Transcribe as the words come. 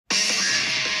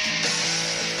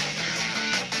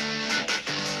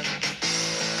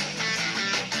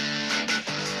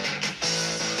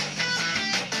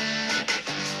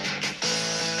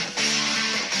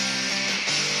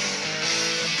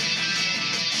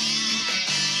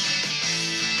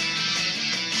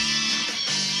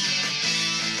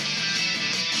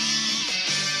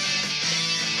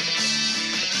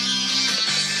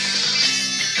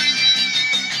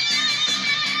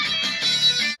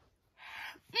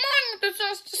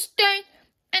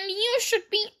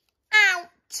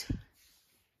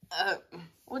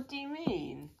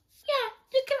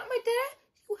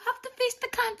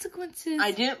consequences.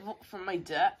 I didn't vote for my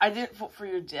dad. I didn't vote for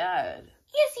your dad.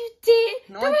 Yes, you did.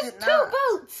 No, there I was did 2 not.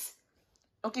 votes.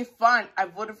 Okay, fine. I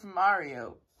voted for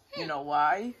Mario. You know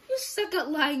why? You suck at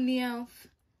lying, Meowth.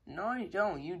 No, I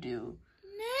don't. You do.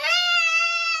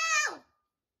 No!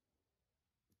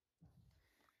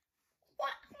 Why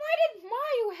did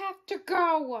Mario have to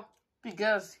go?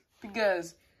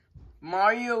 Because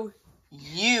Mario,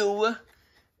 you,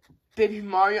 Baby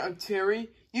Mario and Terry,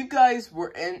 you guys were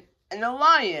in an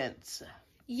alliance.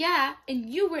 Yeah, and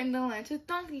you were in the alliance with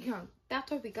Donkey Kong.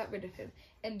 That's why we got rid of him.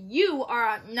 And you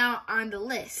are now on the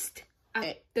list of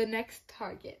the next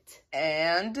target.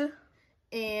 And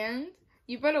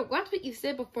you better watch what you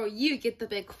say before you get the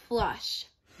big flush.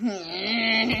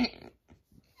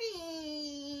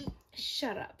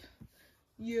 Shut up.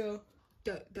 Yeah,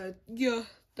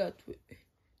 that's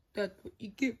what you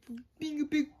get for being a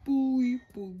big bully.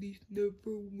 Bullies never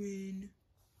win.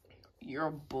 You're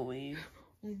a bully.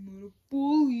 I'm not a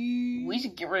bully. We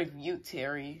should get rid of you,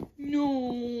 Terry.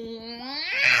 No.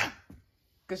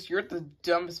 Because you're the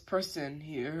dumbest person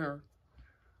here.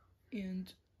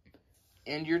 And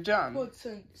you're dumb. But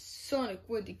Sonic,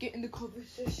 where to get in the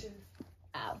conversation?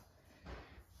 Ow.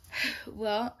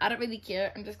 Well, I don't really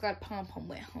care. I'm just glad Pom Pom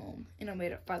went home and I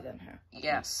made it farther than her.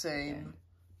 Yeah, same.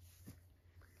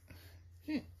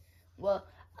 Well,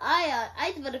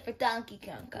 I voted for Donkey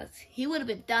Kong because he would have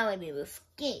been dominating this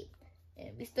game.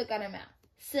 And we still got him out.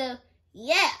 So,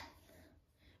 yeah.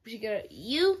 We should go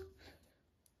you,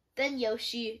 then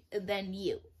Yoshi, and then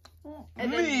you.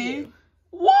 And then Me? you.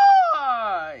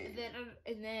 Why?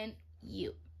 And then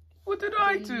you. What did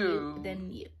I do?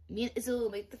 Then you. Me and Izzy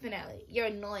will make the finale. You're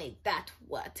annoying, that's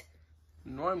what.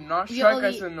 No, I'm not. You're Shy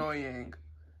only- Guy's annoying.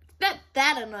 Not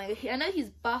that annoying. I know he's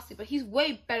bossy, but he's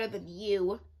way better than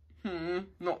you.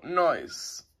 Not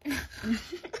nice.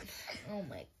 Oh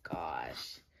my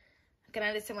gosh. I can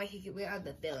understand why he could be on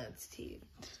the villains team.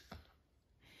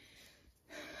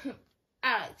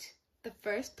 Alright. The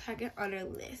first target on our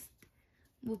list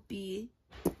will be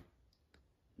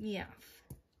Meowth.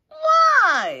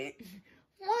 Why?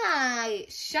 Why?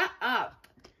 Shut up.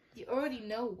 You already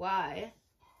know why.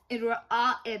 And we're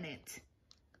all in it.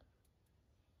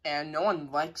 And no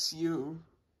one likes you.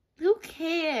 Who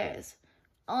cares?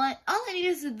 All I need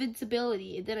is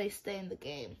invincibility, and then I stay in the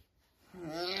game.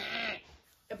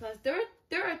 And plus, there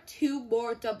are 2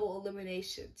 more double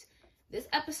eliminations. This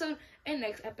episode and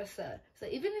next episode. So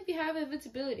even if you have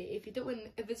invincibility, if you don't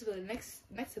win invincibility next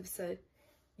episode,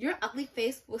 your ugly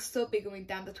face will still be going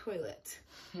down the toilet.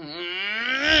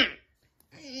 Can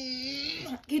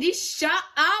you shut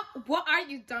up? What are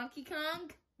you, Donkey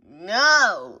Kong?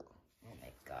 No. Oh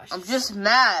my gosh. I'm just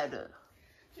mad.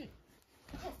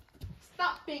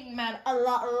 Stop being mad.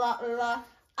 Allah.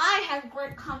 I have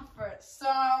great comfort, so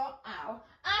I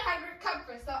have great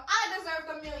comfort, so I deserve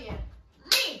the million.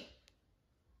 Me.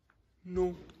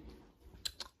 No.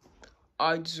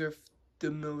 I deserve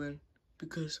the million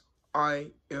because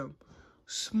I am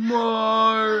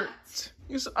smart.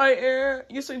 Yes, I am.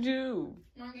 Yes, I do.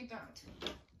 No, you don't.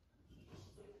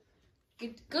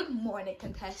 Good morning,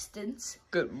 contestants.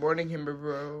 Good morning, Himber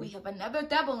Bro. We have another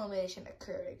double elimination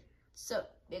occurring, so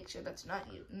make sure that's not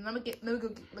you. And let me go get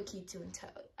Lakitu and Tao.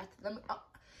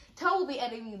 Tao will be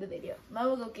editing the video. Let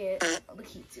me go get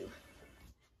Lakitu.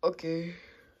 Okay.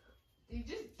 Did you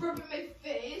just burp in my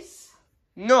face?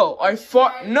 No, I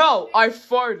farted. No, I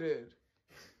farted.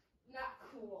 Not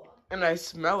cool. And I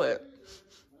smell it.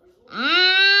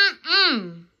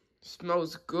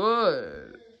 Smells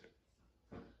good.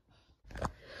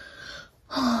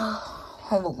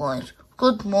 Hello guys,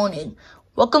 good morning.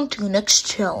 Welcome to the next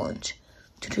challenge.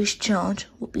 Today's challenge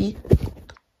will be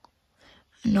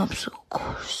an obstacle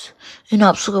course.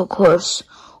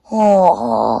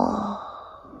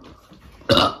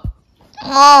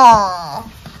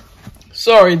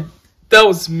 Sorry, that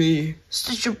was me.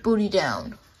 Sit your booty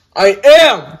down. I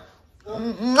am.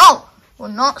 No, we're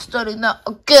not studying that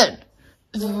again.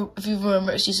 If you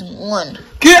remember season 1.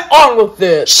 Get on with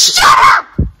it. Shut up!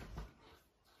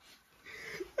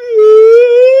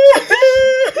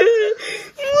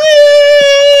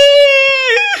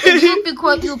 If you be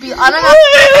quiet, you'll be automatically.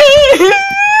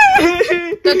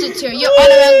 That's it, Terry. You're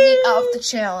automatically out of the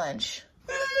challenge.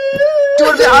 Do you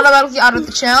want to be automatically out of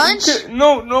the challenge?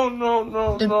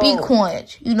 No. Then be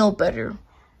quiet. You know better.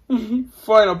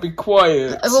 Fine, I'll be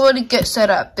quiet. Everybody get set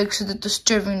up because of the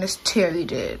disturbingness Terry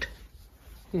did.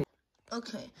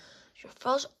 Okay, your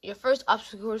first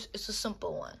obstacle course is a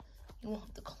simple one. You will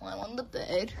have to climb on the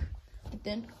bed and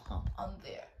then hop on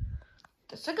there.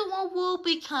 The second one will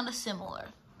be kind of similar,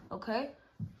 okay?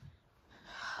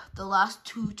 The last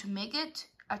 2 to make it,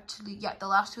 the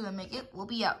last 2 that make it will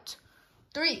be out.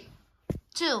 3,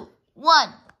 2,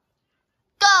 1,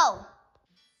 go!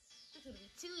 This is gonna be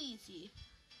too easy.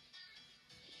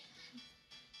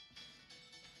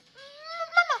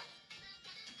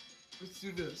 Let's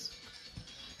do this.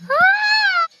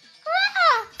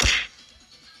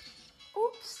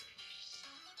 Oops.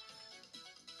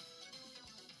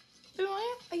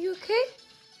 Are you okay?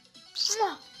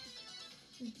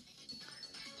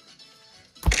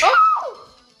 Oh!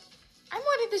 I'm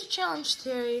winning this challenge,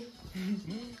 Terry.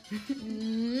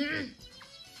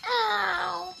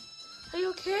 Ow. Are you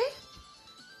okay?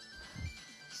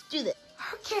 Let's do this.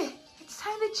 Okay, it's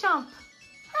time to jump.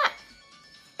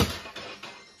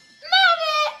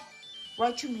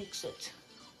 Right, you makes it.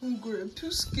 Oh, great. I'm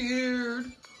too scared.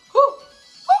 I'm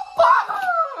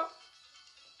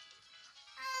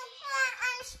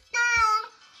scared.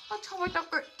 I'll tell my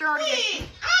doctor dirty. Hey,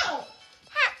 ow!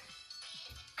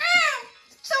 Ow!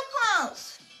 So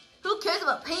close. Who cares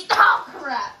about paint? Oh,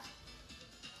 crap.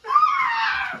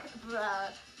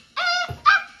 That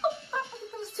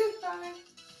was too far.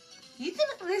 You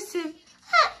didn't listen.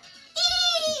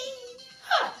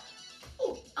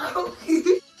 Okay,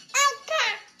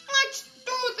 let's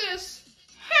do this.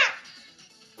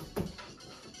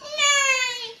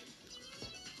 Easy.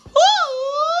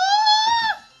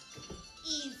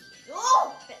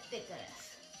 Oh, ridiculous.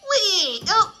 Wait.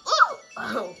 Oh. I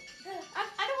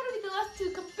don't want to be the last to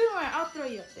come through. I'll throw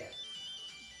you up there.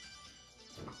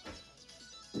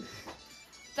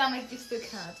 Dominic gets the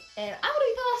count, and I want to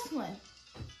be the last one.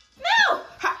 No!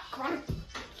 Ha! Come on.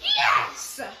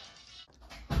 Yes!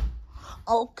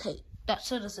 Okay, that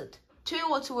settles it. Two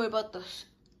want to worry about the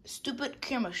stupid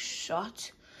camera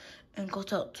shot and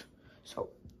got out. So,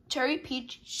 Terry,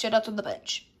 Peach, sit out on the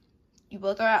bench. You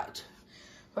both are out.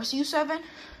 Rest of you 7,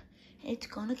 it's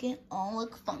gonna get all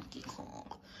like Funky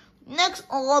Kong. Next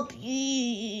up,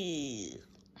 yeah.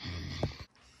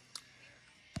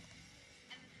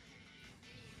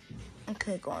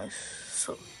 Okay, guys,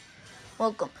 so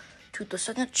welcome to the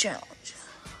second challenge.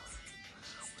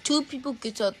 2 people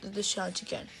get out of the challenge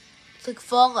again. It's like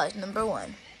Fall Guys, number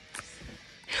 1.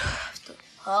 You have to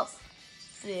hop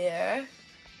there,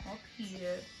 hop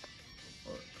here,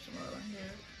 or somewhere around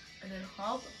here, and then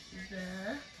hop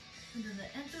there, and then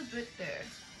the entrance right there.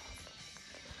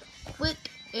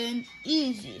 Quick and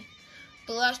easy.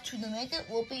 The last 2 to make it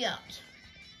will be out.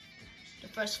 The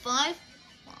first 5,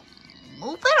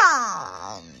 move it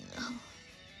on.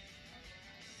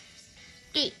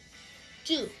 3,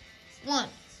 2, 1,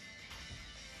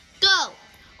 go!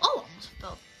 Oh, almost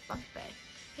fell bunk bag.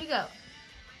 Here you go.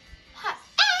 Ha.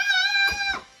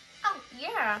 Ah! Oh,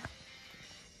 yeah.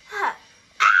 Ha.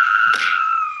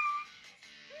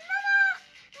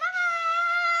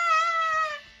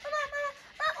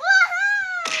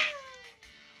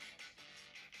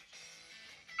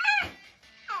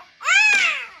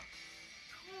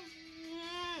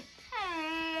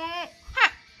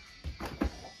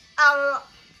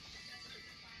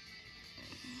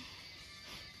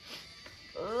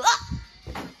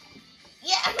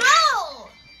 Yeah, no!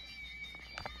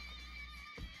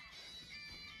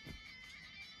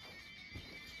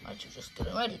 Aren't you just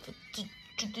getting ready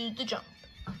to do the jump?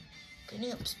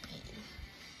 Getting up speed.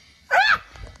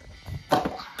 Oops.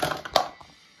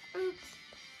 I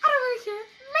don't really care.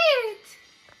 Made it!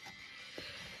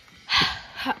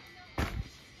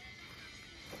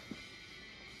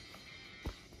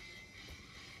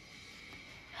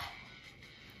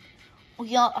 Oh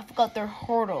yeah, I forgot their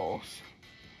hurdles.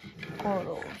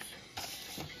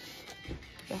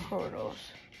 The hurdles.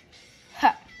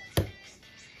 Ha!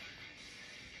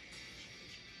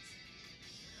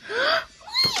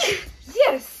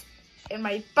 Yes! In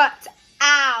my butt.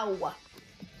 Ow!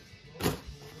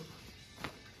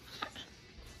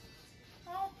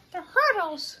 Oh, the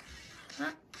hurdles.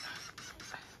 Huh?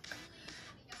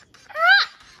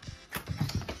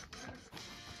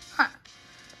 Huh.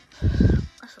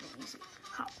 That's a little easy.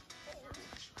 How?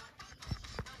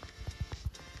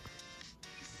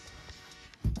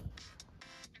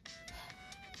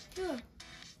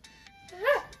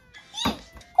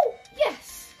 Oh,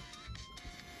 yes!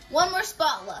 One more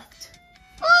spot left.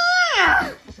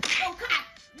 Oh, God.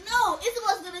 No,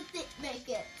 Isabel's gonna make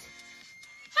it.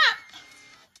 Ha!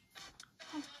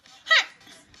 Ha! Ha!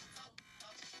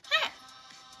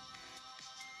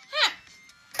 Ha!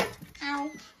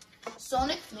 Ow.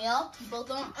 Sonic, Meow,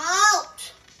 both are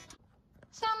out.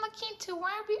 Sound like Kintu,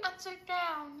 why are we upside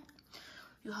down?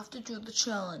 You have to do the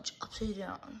challenge upside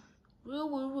down.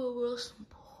 Real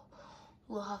simple.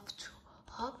 We'll have to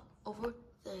hop over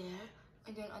there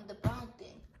and then on the brown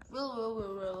thing.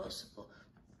 Real simple.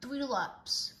 3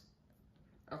 laps.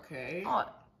 Okay. All right.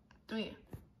 3,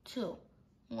 2,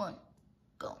 1,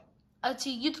 go.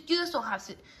 Actually, you just don't have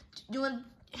to. You want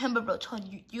Hamburger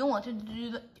you want them to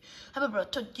do that? Hamburger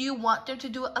do you want them to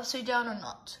do it upside down or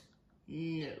not?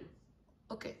 No.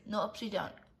 Okay, no upside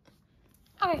down.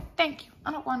 Okay, thank you.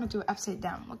 I don't want to do it upside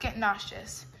down. We'll get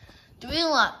nauseous. 3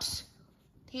 laps.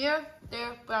 Here,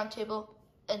 there, brown table,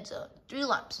 end zone. 3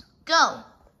 laps. Go. Ha!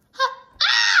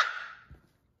 Ah!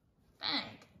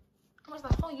 Bang. Almost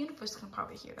the whole universe can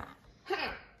probably hear that.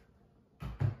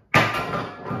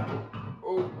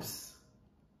 Oops.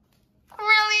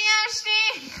 Really,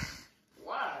 Yoshi?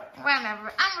 Why?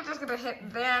 Whatever. I'm just gonna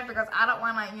hit there because I don't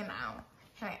want to, hit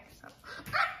it. So.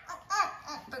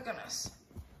 Oh, goodness.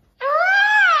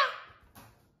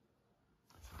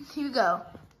 Here we go.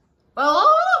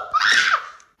 Oh!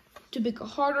 To make it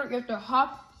harder, you have to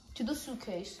hop to the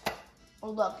suitcase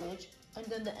or luggage and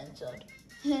then the end zone.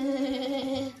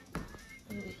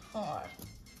 Really hard.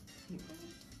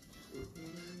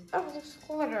 Oh, the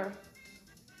squatter.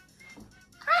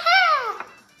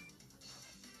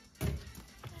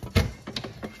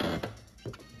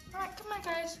 Alright, come on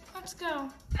guys, let's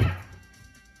go.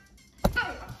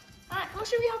 Alright, who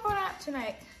should we help out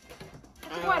tonight?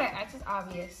 The squatter, X is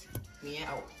obvious.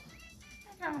 Meow.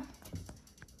 There we go.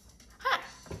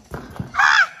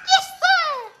 Yes, sir!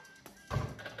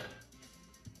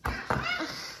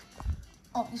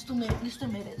 Oh, you still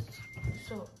made it.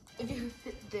 So, if you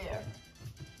fit there.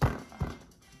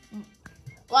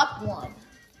 Lap 1.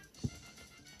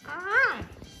 Alright.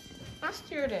 Let's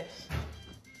do this.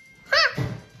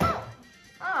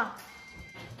 Ah.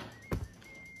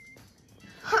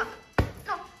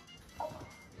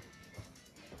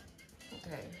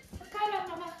 Okay.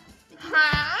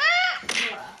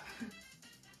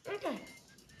 Okay.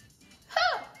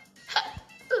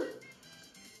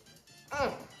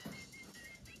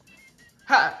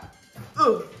 Ha!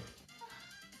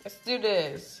 Let's do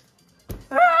this.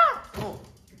 Oh.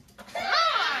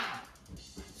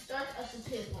 Start at the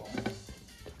table.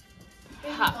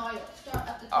 Ha. Mario, start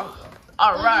at the table. Oh,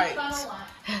 all right.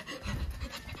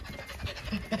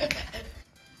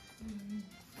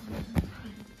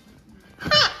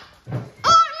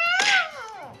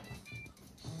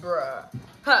 Bruh.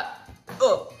 Ha.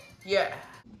 Oh. Yeah.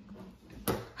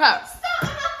 Ha.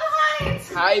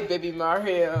 Hi, baby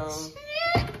Mario.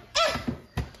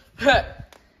 Ha.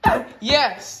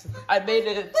 Yes, I made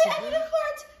it. Wait, I need a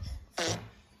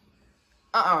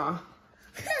Uh-uh.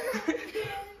 Maybe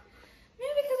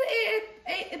because I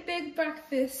ate a big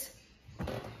breakfast.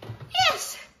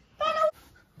 Yes!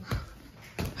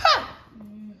 Ha!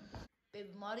 Baby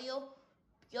Mario,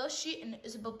 Yoshi, and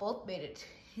Isabel both made it.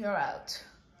 You're out.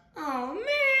 Oh man.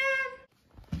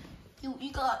 You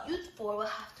 4 will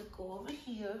have to go over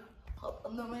here, hop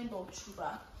on the rainbow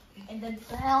track, and then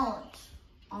balance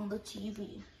on the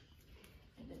TV.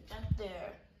 And then jump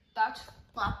there. That's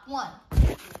lap 1.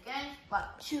 Again,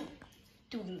 lap 2.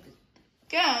 Do it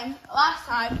again. Last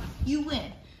time, you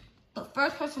win. The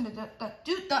first person that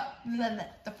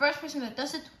the first person that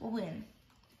does it will win.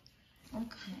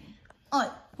 Okay.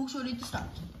 Alright, who's ready to start?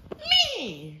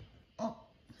 Me. Oh,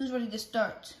 who's ready to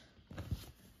start?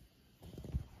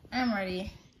 I'm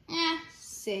ready. Yeah,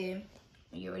 same.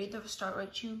 Are you ready to start,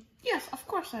 right, you? Yes, of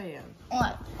course I am.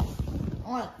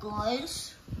 Alright,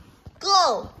 guys.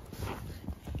 Go!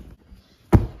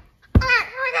 Alright,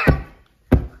 here we go.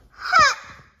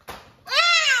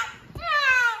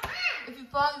 If you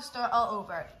fall, you start all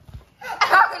over.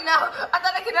 Oh no, I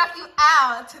thought I could knock you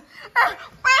out.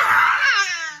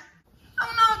 Oh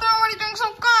no, they're already doing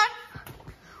so good.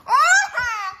 Oh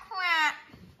crap.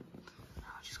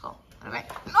 Just go. Alright.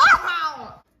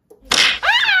 No!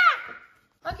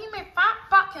 Lucky my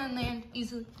back can land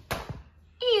easily.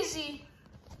 Easy.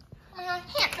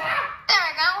 Here. There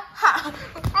we go.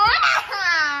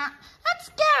 Let's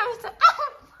go. Oh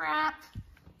crap.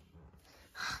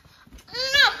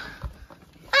 No.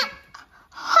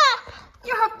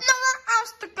 You have nowhere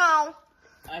else to go.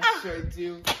 I sure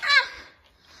do.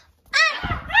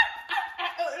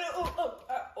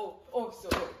 So.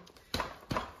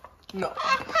 No.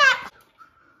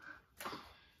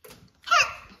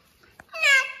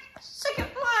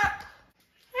 Second lap.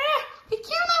 We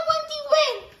can't let Wendy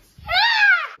win.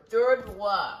 Third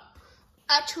lap.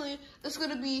 Actually, it's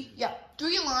gonna be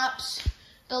 3 laps.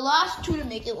 The last 2 to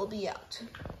make it will be out.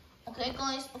 Okay,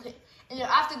 guys. Okay, and then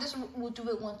after this, we'll do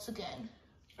it once again.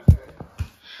 Okay.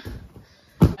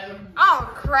 Oh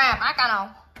crap! I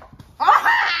gotta.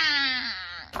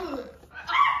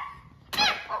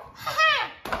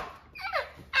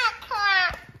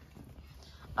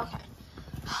 Okay,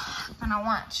 I'm gonna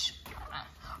watch.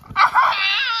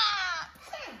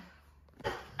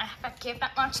 If I give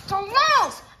that much to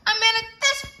lose, I made it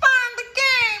this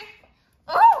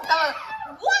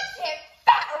Watch it,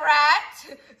 fat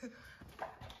rat!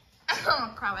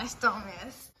 Oh crap, I still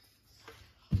missed.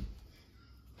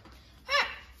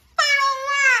 Final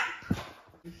lap!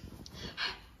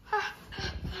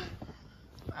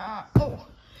 Oh.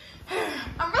 I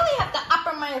really have to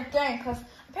upper my game because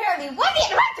apparently Wendy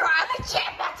and Retro are the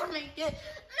champions to make it.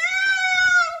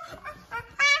 No!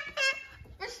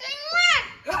 Missing lap!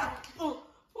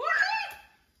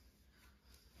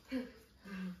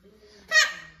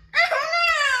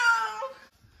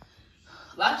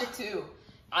 Logic 2.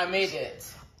 I made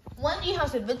it. Wendy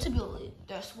has invincibility.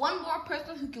 There's one more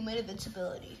person who can make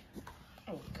invincibility.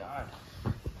 Oh, God.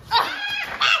 No!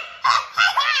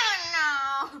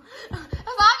 As long as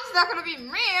it's not gonna be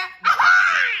me.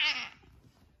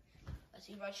 Let's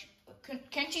see, Raichu.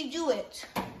 Can she do it?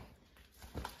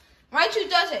 Raichu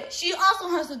does it. She also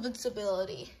has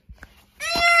invincibility.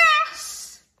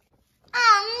 Yes!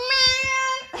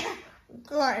 Oh, man!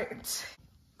 Great.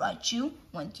 Raichu,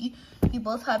 Wendy, you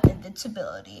both have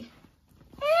invincibility.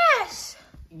 Yes!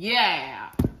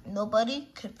 Yeah. Nobody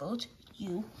can vote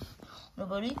you.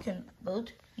 Nobody can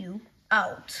vote you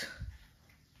out.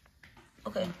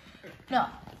 Okay. Now,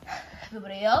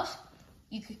 everybody else,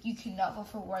 you cannot vote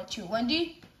for Raichu,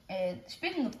 Wendy. And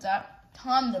speaking of that,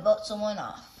 time to vote someone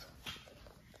off.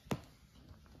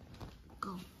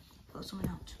 Go. Vote someone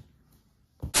out.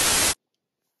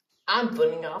 I'm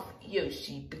voting off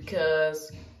Yoshi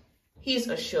because he's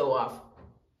a show-off.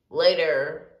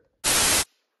 Later.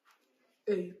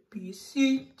 A, B,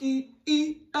 C, D,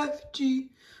 E, F,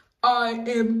 G. I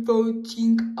am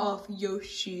voting off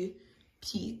Yoshi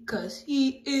because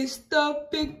he is the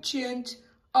big chance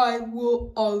I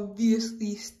will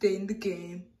obviously stay in the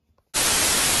game.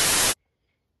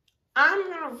 I'm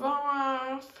gonna vote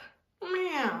off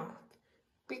Meow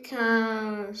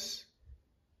because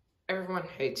everyone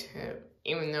hates him,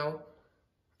 even though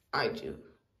I do.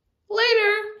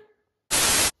 Later.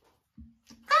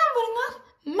 I'm voting off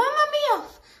Mama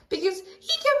Meowth because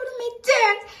he got rid of my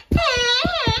dad.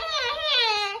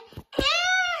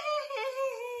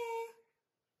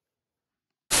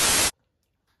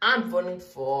 I'm voting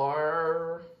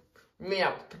for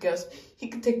Meow because he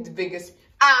can take the biggest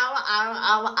ow, ow,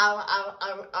 ow, ow, ow,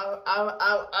 ow, ow, ow, ow,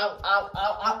 ow, ow, ow,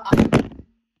 ow, ow.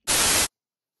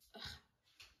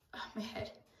 Oh, my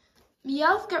head.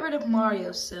 Meowth got rid of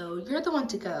Mario, so you're the one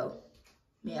to go.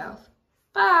 Meowth.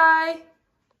 Bye.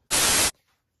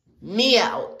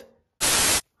 Meow.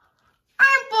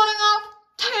 I'm voting off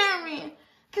Terry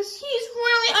because he's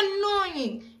really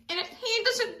annoying. And if he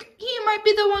doesn't, he might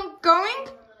be the one going.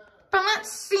 But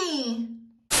let's see.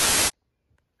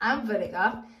 I'm voting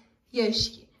off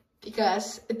Yoshi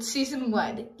because it's season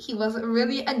 1. He was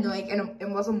really annoying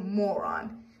and was a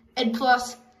moron. And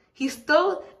plus, he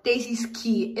stole Daisy's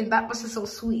key, and that was just so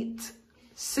sweet.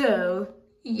 So,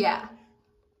 yeah.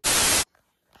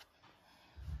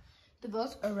 The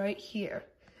votes are right here.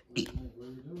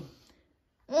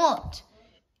 What?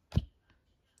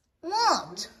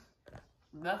 What?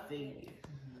 Nothing.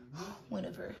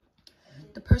 Whatever.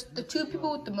 The two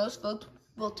people with the most votes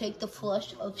will take the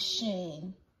flush of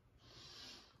shame.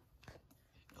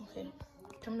 Okay,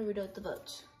 time to read out the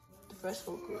votes. The first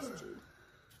vote goes to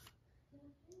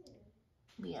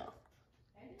Meow.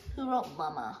 Who wrote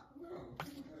Mama?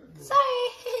 Sorry.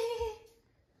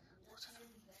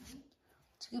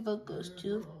 Second vote goes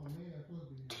to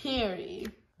Terry.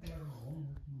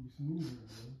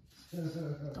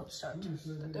 Don't start.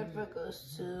 The third vote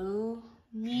goes to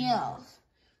Meowth.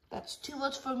 That's 2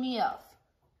 votes for Meowth.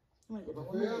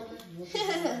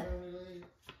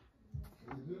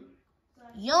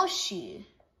 Yoshi.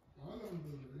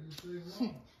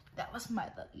 That was my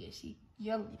vote, Yoshi.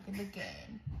 You're leaving the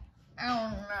game.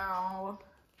 Oh no.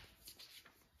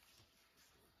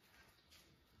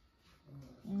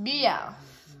 Meowth.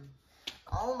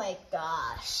 Oh my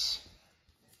gosh.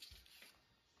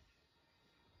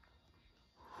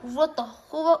 Who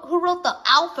wrote the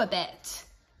alphabet?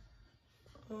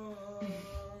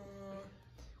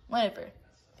 Whatever.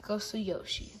 It goes to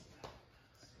Yoshi.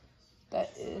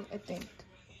 That is,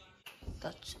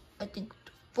 I think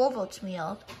 4 votes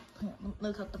Meowth.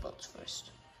 Look at the votes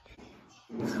first.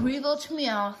 3 votes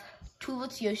Meowth, 2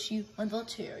 votes Yoshi, 1 vote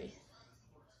Terry.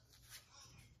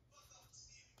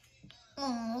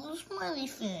 Oh, the smiley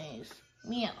face.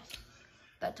 Meowth.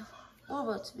 That's 4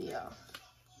 votes Meowth.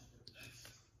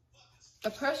 The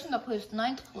person that placed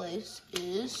 9th place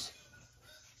is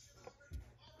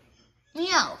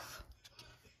Meowth.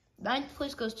 9th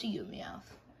place goes to you, Meowth.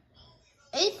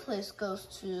 8th place goes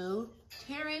to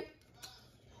Terry.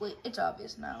 Wait, it's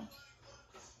obvious now.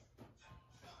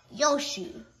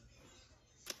 Yoshi.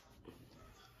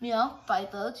 Meow,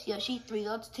 5 votes. Yoshi, 3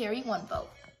 votes. Terry, 1 vote.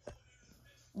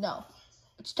 Now,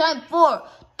 it's time for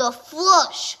the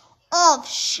flush of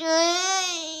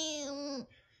shame.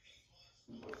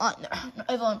 No,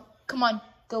 everyone, come on.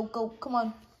 Go, come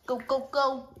on.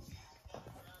 Go.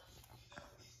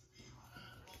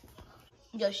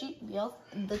 Yoshi, Meow,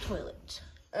 in the toilet.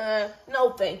 No,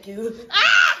 thank you.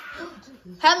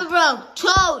 Hammer Bro,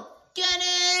 Toad, get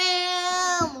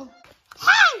him!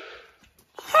 Hey!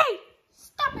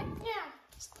 Stop it now!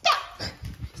 Stop!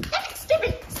 Stop it,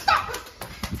 stupid! Stop!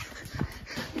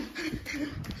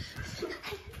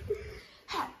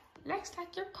 Looks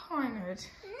like you're cornered.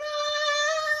 No!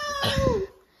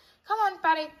 Come on,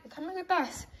 buddy. You're coming with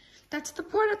us. That's the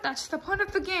point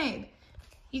of the game.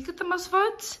 You get the most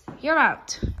votes, you're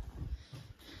out.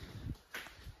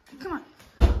 Come on.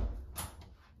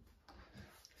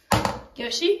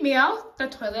 Yoshi, Meow, the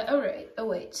toilet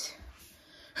awaits.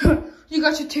 You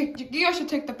guys should take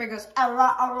the biggest.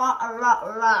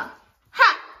 Allah.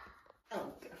 Ha!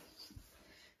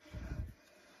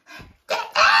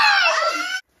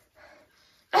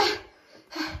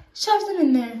 Shove them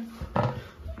in there.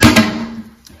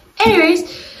 Anyways,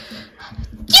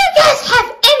 do you guys have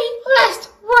any last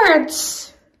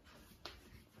words?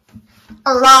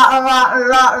 Allah.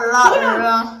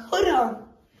 Hold on.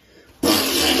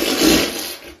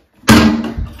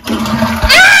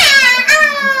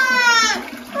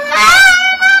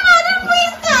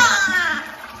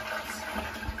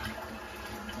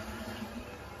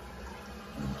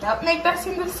 Don't make that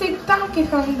seem the same Donkey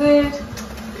Kong did.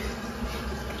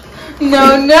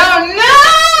 No!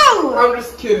 I'm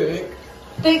just kidding.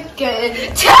 Big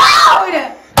good.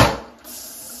 Toad!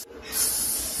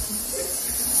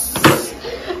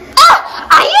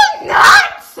 Are you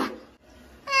nuts?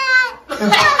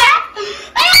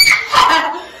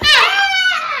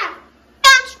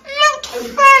 That's not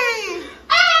funny.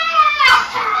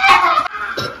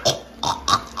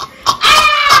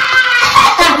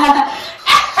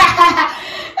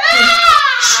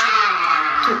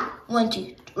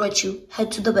 Wendy, Rachel,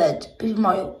 head to the bed. Baby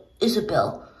Mario,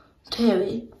 Isabel,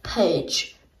 Terry,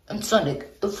 Paige, and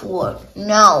Sonic, the floor.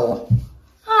 Now.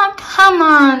 Oh, come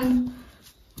on.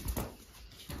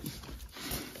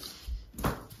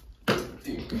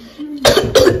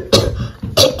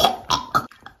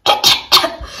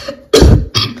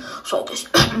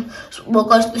 Well,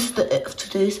 guys, this is the end of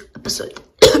today's episode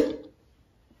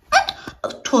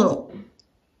of Total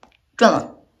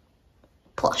Drama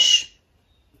Plush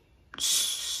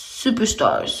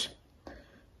SuperStars.